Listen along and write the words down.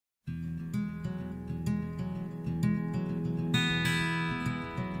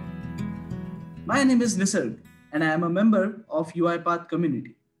My name is Nisarg and I am a member of UiPath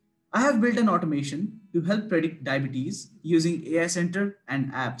community. I have built an automation to help predict diabetes using AI Center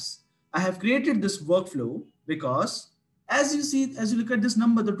and apps. I have created this workflow because as you look at this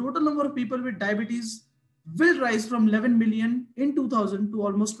number, the total number of people with diabetes will rise from 11 million in 2000 to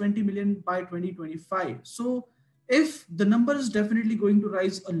almost 20 million by 2025. So if the number is definitely going to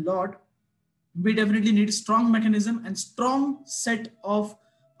rise a lot, we definitely need strong mechanism and strong set of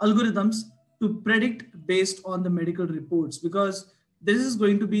algorithms to predict based on the medical reports, because this is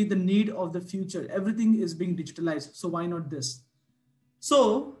going to be the need of the future. Everything is being digitalized, so why not this?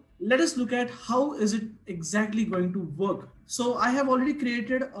 So let us look at how is it exactly going to work. So I have already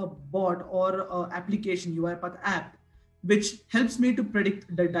created a bot or a application, UiPath app, which helps me to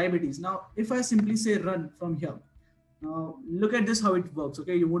predict the diabetes. Now if I simply say run from here, now look at this how it works.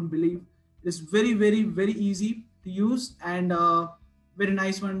 Okay, you won't believe. It's very easy to use and very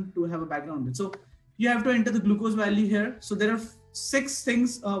nice one to have a background with. So you have to enter the glucose value here. So there are six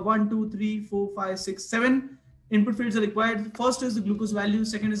things, 1 2 3 4 5 6 7 input fields are required. First is the glucose value,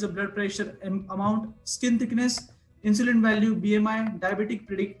 second is the blood pressure amount, skin thickness, insulin value, BMI, diabetic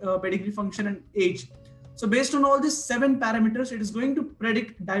pedigree function, and age. So based on all these 7 parameters, it is going to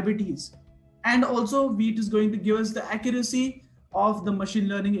predict diabetes. And also it is going to give us the accuracy of the machine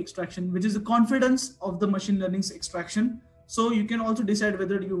learning extraction, which is the confidence of the machine learning extraction. So you can also decide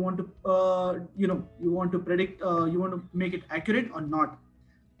whether you want to, you want to predict, you want to make it accurate or not.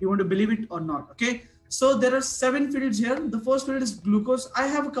 You want to believe it or not. Okay. So there are 7 fields here. The first field is glucose. I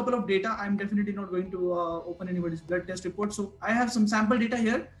have a couple of data. I'm definitely not going to open anybody's blood test report. So I have some sample data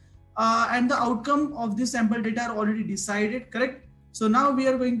here, and the outcome of this sample data are already decided, correct? So now we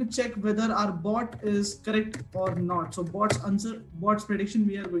are going to check whether our bot is correct or not. So bot's answer, bot's prediction,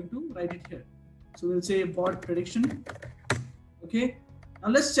 we are going to write it here. So we'll say bot prediction. Okay. Now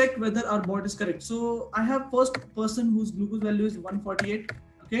let's check whether our bot is correct. So I have first person whose glucose value is 148.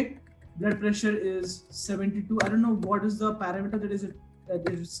 Okay. Blood pressure is 72. I don't know what is the parameter that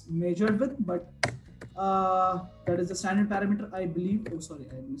is measured with, but that is the standard parameter, I believe. Oh, sorry,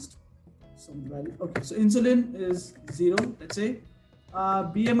 I missed some value. Okay, so insulin is 0, let's say.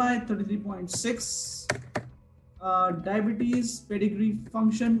 BMI 33.6. Diabetes pedigree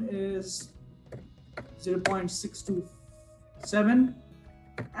function is 0.627,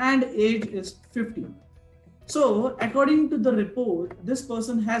 and age is 50. So according to the report, this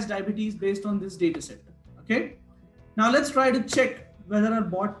person has diabetes based on this data set. Okay. Now let's try to check whether our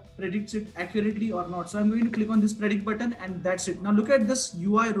bot predicts it accurately or not. So I'm going to click on this predict button, and that's it. Now look at this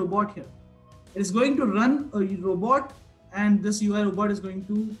UI robot here. It is going to run a robot, and this UI robot is going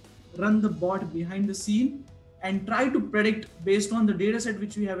to run the bot behind the scene and try to predict based on the data set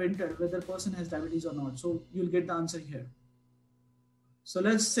which we have entered whether the person has diabetes or not. So you'll get the answer here. So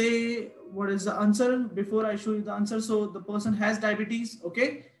let's say what is the answer before I show you the answer. So the person has diabetes,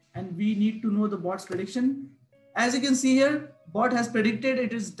 okay, and we need to know the bot's prediction. As you can see here, bot has predicted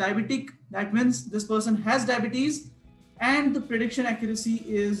it is diabetic. That means this person has diabetes, and the prediction accuracy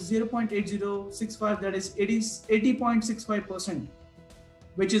is 0.8065, that is 80.65%,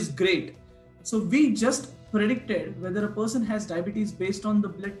 which is great. So we just predicted whether a person has diabetes based on the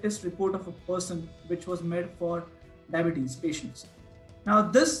blood test report of a person which was made for diabetes patients. Now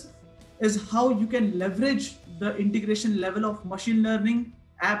this is how you can leverage the integration level of machine learning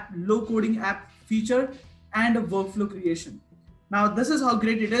app, low coding app feature, and a workflow creation. Now this is how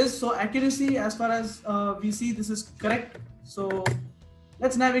great it is. So accuracy, as far as we see, this is correct. So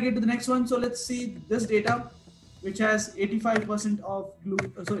let's navigate to the next one. So let's see this data, which has 85% of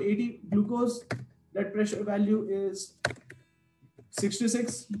glucose, blood pressure value is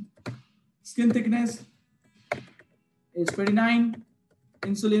 66, skin thickness is 29,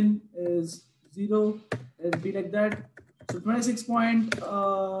 insulin is 0, it'll be like that. So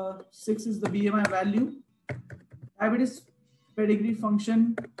 26.6 is the BMI value. Diabetes pedigree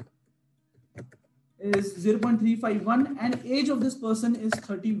function is 0.351, and age of this person is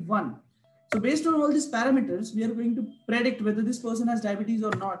 31. So based on all these parameters, we are going to predict whether this person has diabetes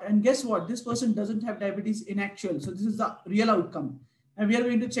or not. And guess what? This person doesn't have diabetes in actual. So this is the real outcome. And we are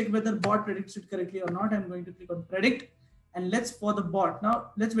going to check whether bot predicts it correctly or not. I'm going to click on predict, and let's for the bot.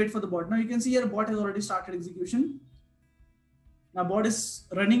 Now let's wait for the bot. Now you can see here bot has already started execution. Now bot is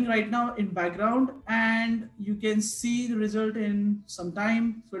running right now in background, and you can see the result in some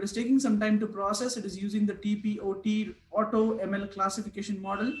time. So it is taking some time to process. It is using the TPOT auto ML classification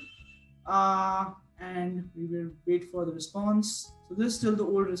model. And we will wait for the response. So this is still the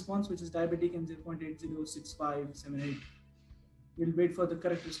old response, which is diabetic and 0.806578. We'll wait for the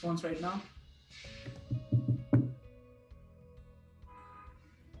correct response right now.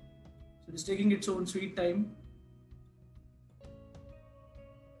 So It's taking its own sweet time.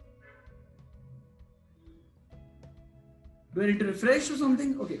 Do I need to refresh or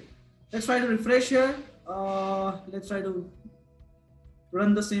something? Okay, let's try to refresh here. Let's try to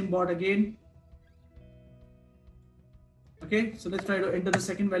run the same bot again. Okay, so let's try to enter the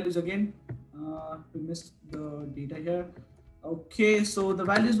second values again. We missed the data here. Okay, so the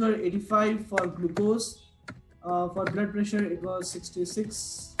values were 85 for glucose. For blood pressure, it was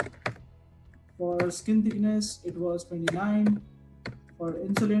 66. For skin thickness, it was 29. For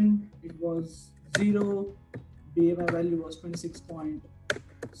insulin, it was 0. BMI value was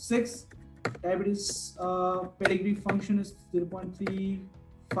 26.6. Diabetes pedigree function is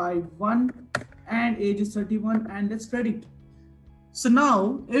 0.351 and age is 31, and let's predict. So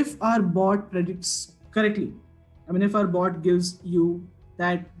now if our bot predicts correctly, I mean if our bot gives you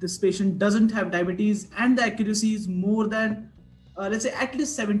that this patient doesn't have diabetes and the accuracy is more than let's say at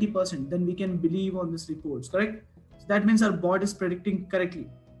least 70%, then we can believe on this reports, correct? So that means our bot is predicting correctly.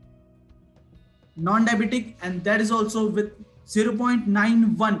 Non-diabetic, and that is also with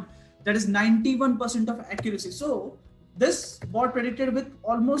 0.91, that is 91% of accuracy. So this bot predicted with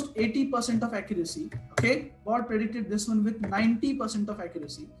almost 80% of accuracy. Okay, bot predicted this one with 90% of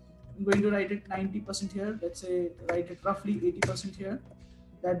accuracy. I'm going to write it 90% here. Let's say write it roughly 80% here,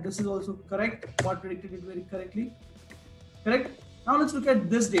 that this is also correct. Bot predicted it very correctly. Correct. Now let's look at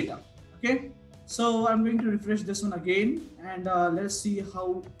this data. Okay, so I'm going to refresh this one again, and let's see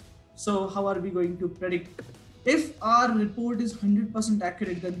how are we going to predict. If our report is 100%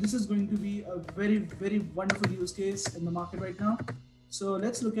 accurate, then this is going to be a very, very wonderful use case in the market right now. So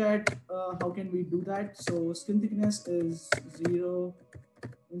let's look at how can we do that. So skin thickness is 0,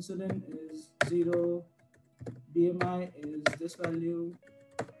 insulin is 0, BMI is this value,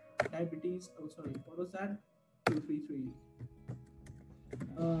 diabetes, oh sorry, what was that? 233.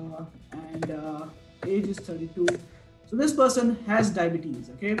 And age is 32. So this person has diabetes,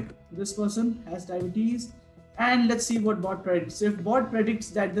 okay? This person has diabetes, and let's see what bot predicts. If bot predicts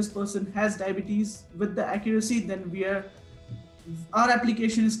that this person has diabetes with the accuracy, then our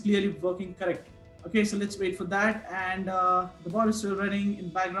application is clearly working correct. Okay, so let's wait for that, and the bot is still running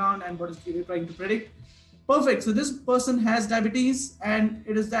in background, and bot is clearly trying to predict. Perfect. So this person has diabetes, and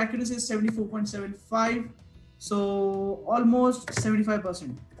the accuracy is 74.75, so almost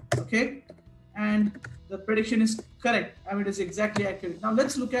 75%. Okay, and the prediction is correct. I mean, it is exactly accurate. Now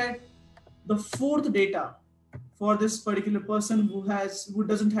let's look at the fourth data for this particular person who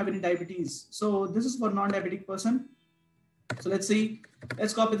doesn't have any diabetes. So this is for non-diabetic person. So let's see,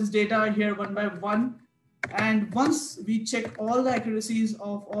 let's copy this data here one by one. And once we check all the accuracies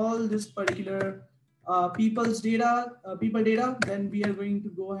of all this particular people data, then we are going to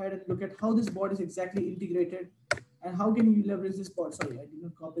go ahead and look at how this bot is exactly integrated and how can we leverage this bot. Sorry, I did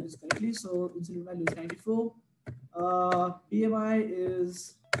not copy this correctly. So insulin value is 94, BMI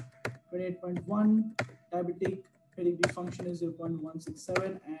is 28.1, diabetic pedigree function is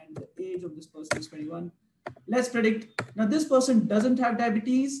 0.167, and the age of this person is 21. Let's predict. Now this person doesn't have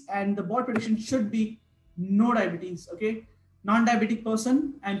diabetes, and the bot prediction should be no diabetes. Okay, non-diabetic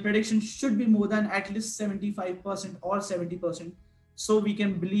person, and prediction should be more than at least 75% or 70%, so we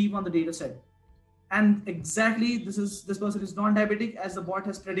can believe on the data set. And exactly this person is non-diabetic as the bot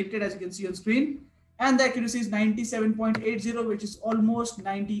has predicted, as you can see on screen, and the accuracy is 97.80, which is almost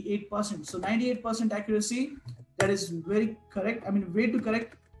 98%. So 98% accuracy, that is very correct. I mean, way too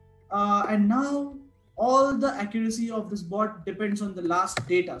correct. And now all the accuracy of this bot depends on the last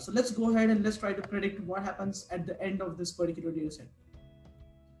data. So let's go ahead and let's try to predict what happens at the end of this particular data set.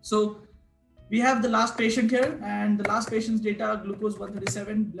 So we have the last patient here, and the last patient's data: glucose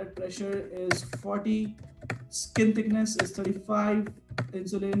 137, blood pressure is 40, skin thickness is 35,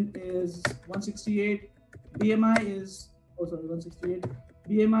 insulin is 168, BMI is 168,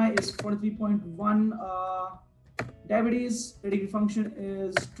 BMI is 43.1, diabetes pedigree function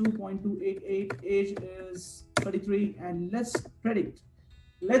is 2.288, age is 33, and let's predict.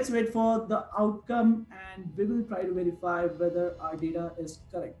 Let's wait for the outcome, and we will try to verify whether our data is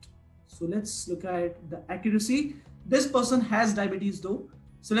correct. So let's look at the accuracy. This person has diabetes though.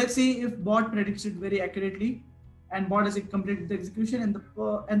 So let's see if bot predicts it very accurately, and bot has completed the execution,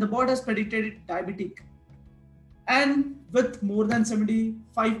 and the bot has predicted it diabetic, and with more than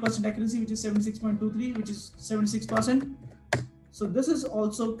 75% accuracy, which is 76.23, which is 76%. So this is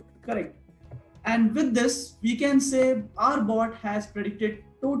also correct. And with this, we can say our bot has predicted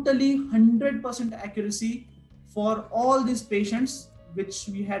totally 100% accuracy for all these patients which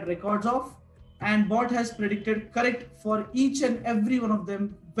we had records of, and bot has predicted correct for each and every one of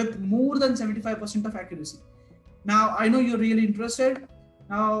them with more than 75% of accuracy. Now I know you're really interested.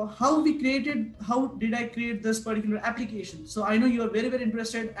 Now, how did I create this particular application? So I know you are very, very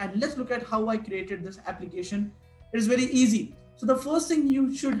interested, and let's look at how I created this application. It is very easy. So the first thing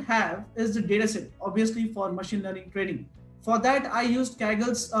you should have is the dataset, obviously for machine learning training. For that, I used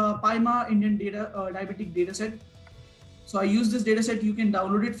Kaggle's PyMa Indian diabetic dataset. So I use this dataset. You can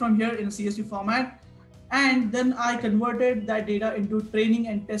download it from here in a CSV format. And then I converted that data into training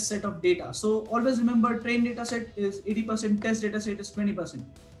and test set of data. So always remember, train data set is 80%, test data set is 20%.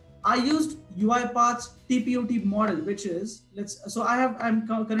 I used UiPath's TPOT model, which is, I'm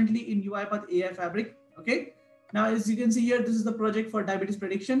currently in UiPath AI Fabric. Okay. Now, as you can see here, this is the project for diabetes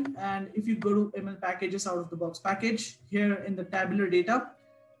prediction. And if you go to ML packages out of the box package here in the tabular data,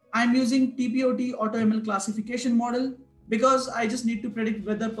 I'm using TPOT auto ML classification model because I just need to predict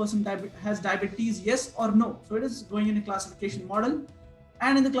whether person has diabetes, yes or no. So it is going in a classification model.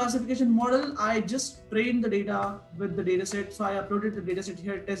 And in the classification model, I just trained the data with the data set. So I uploaded the data set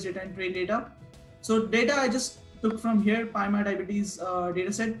here, test data and train data. So data I just took from here, PyMa diabetes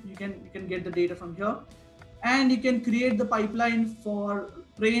data set. You can get the data from here. And you can create the pipeline for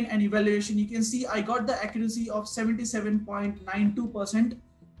train and evaluation. You can see I got the accuracy of 77.92%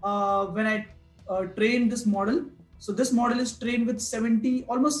 when I trained this model. So this model is trained with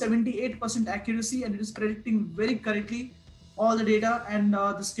almost 78% accuracy, and it is predicting very correctly all the data, and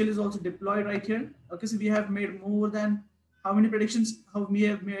the skill is also deployed right here. Okay, so we have made more than how many predictions? We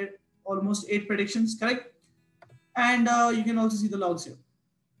have made almost 8 predictions, correct? And you can also see the logs here.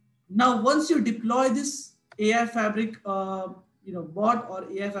 Now, once you deploy this AI Fabric, bot or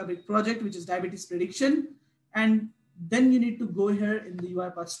AI Fabric project, which is diabetes prediction, and then you need to go here in the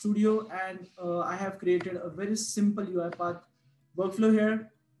UiPath Studio, and I have created a very simple UiPath workflow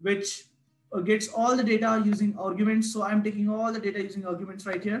here, which gets all the data using arguments. So I'm taking all the data using arguments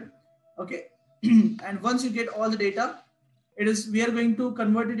right here. Okay. And once you get all the data, we are going to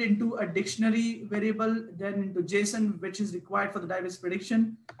convert it into a dictionary variable, then into JSON, which is required for the diabetes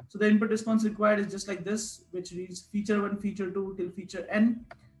prediction. So the input response required is just like this, which reads feature 1, feature 2 till feature n.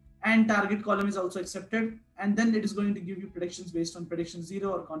 And target column is also accepted. And then it is going to give you predictions based on prediction 0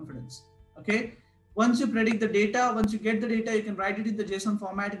 or confidence. Okay. Once you predict the data, once you get the data, you can write it in the JSON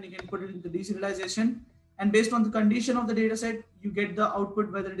format and you can put it into deserialization. And based on the condition of the data set, you get the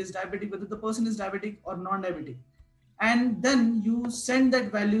output, whether it is diabetic, whether the person is diabetic or non-diabetic. And then you send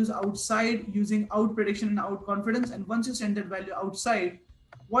that values outside using out prediction and out confidence. And once you send that value outside,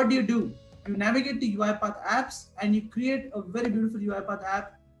 what do? You navigate to UiPath apps and you create a very beautiful UiPath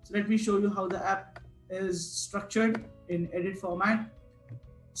app. So let me show you how the app is structured in edit format.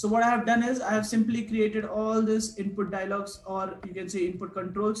 So what I have done is I have simply created all this input dialogues, or you can say input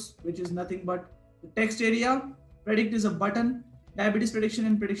controls, which is nothing but the text area. Predict is a button. Diabetes prediction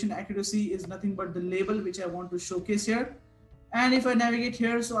and prediction accuracy is nothing but the label, which I want to showcase here. And if I navigate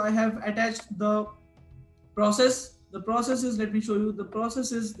here, so I have attached the process. The process is, let me show you, the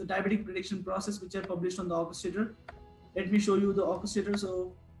process is the diabetic prediction process, which I published on the orchestrator. Let me show you the orchestrator.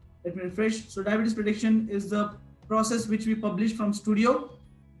 So let me refresh. So diabetes prediction is the process which we published from Studio.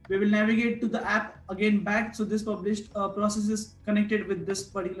 We will navigate to the app again back. So this published process is connected with this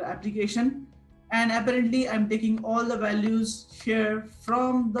particular application. And apparently I'm taking all the values here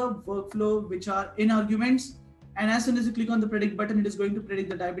from the workflow, which are in arguments. And as soon as you click on the predict button, it is going to predict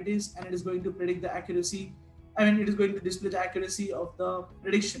the diabetes and it is going to predict the accuracy. It is going to display the accuracy of the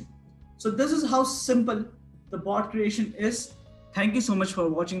prediction. So this is how simple the bot creation is. Thank you so much for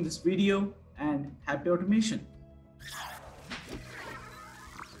watching this video and happy automation.